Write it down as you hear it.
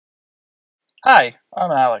Hi,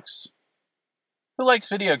 I'm Alex. Who likes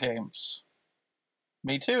video games?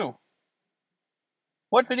 Me too.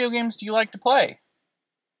 What video games do you like to play?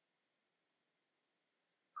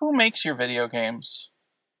 Who makes your video games?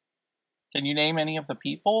 Can you name any of the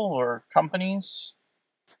people or companies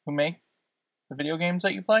who make the video games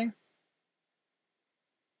that you play?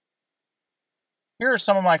 Here are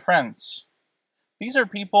some of my friends. These are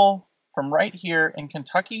people from right here in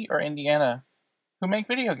Kentucky or Indiana who make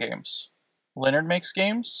video games. Leonard makes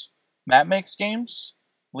games, Matt makes games,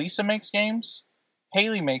 Lisa makes games,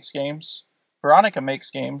 Haley makes games, Veronica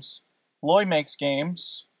makes games, Loy makes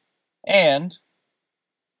games, and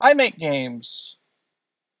I make games.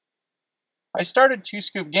 I started Two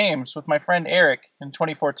Scoop Games with my friend Eric in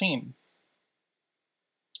 2014.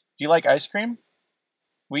 Do you like ice cream?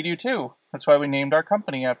 We do too. That's why we named our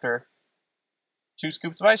company after 2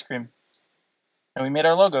 scoops of ice cream. And we made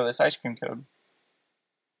our logo this ice cream code.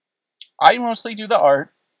 I mostly do the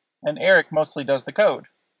art, and Eric mostly does the code.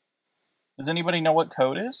 Does anybody know what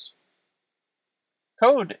code is?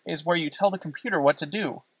 Code is where you tell the computer what to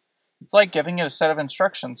do. It's like giving it a set of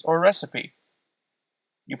instructions or a recipe.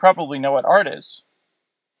 You probably know what art is.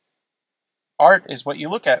 Art is what you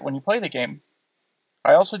look at when you play the game.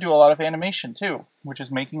 I also do a lot of animation too, which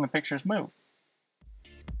is making the pictures move.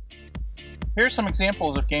 Here are some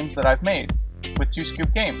examples of games that I've made with 2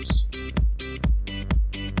 Scoop Games.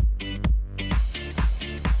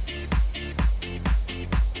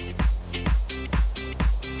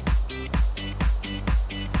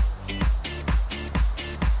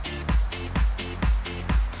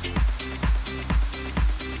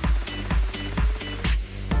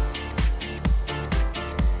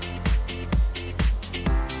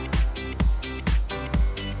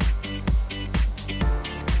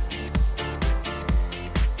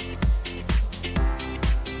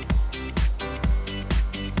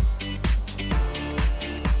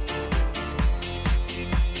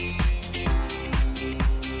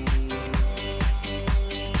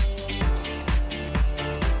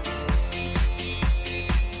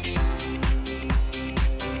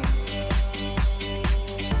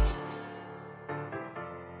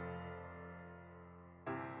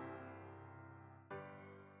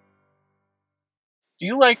 Do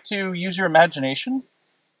you like to use your imagination?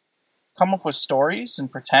 Come up with stories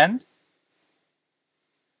and pretend?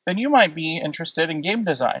 Then you might be interested in game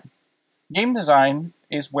design. Game design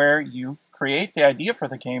is where you create the idea for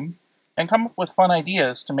the game and come up with fun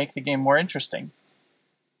ideas to make the game more interesting.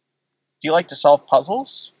 Do you like to solve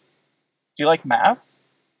puzzles? Do you like math?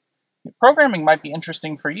 Programming might be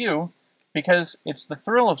interesting for you because it's the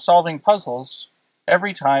thrill of solving puzzles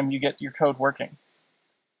every time you get your code working.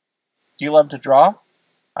 Do you love to draw?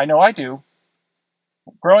 I know I do.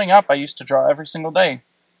 Growing up, I used to draw every single day.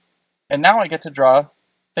 And now I get to draw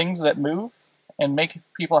things that move and make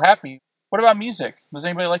people happy. What about music? Does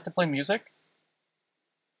anybody like to play music?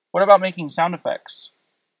 What about making sound effects?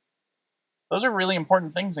 Those are really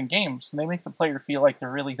important things in games, and they make the player feel like they're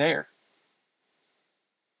really there.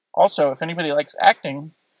 Also, if anybody likes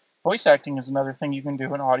acting, voice acting is another thing you can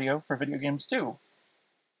do in audio for video games too.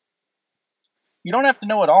 You don't have to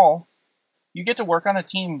know it all. You get to work on a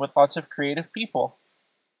team with lots of creative people.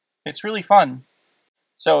 It's really fun.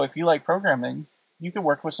 So if you like programming, you could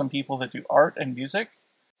work with some people that do art and music.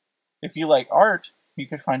 If you like art, you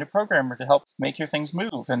could find a programmer to help make your things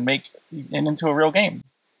move and make it into a real game.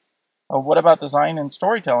 What about design and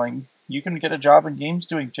storytelling? You can get a job in games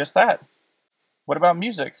doing just that. What about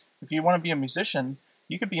music? If you want to be a musician,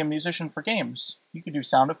 you could be a musician for games. You could do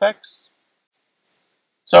sound effects.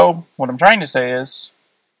 So, what I'm trying to say is,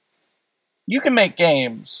 you can make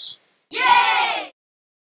games. Yeah!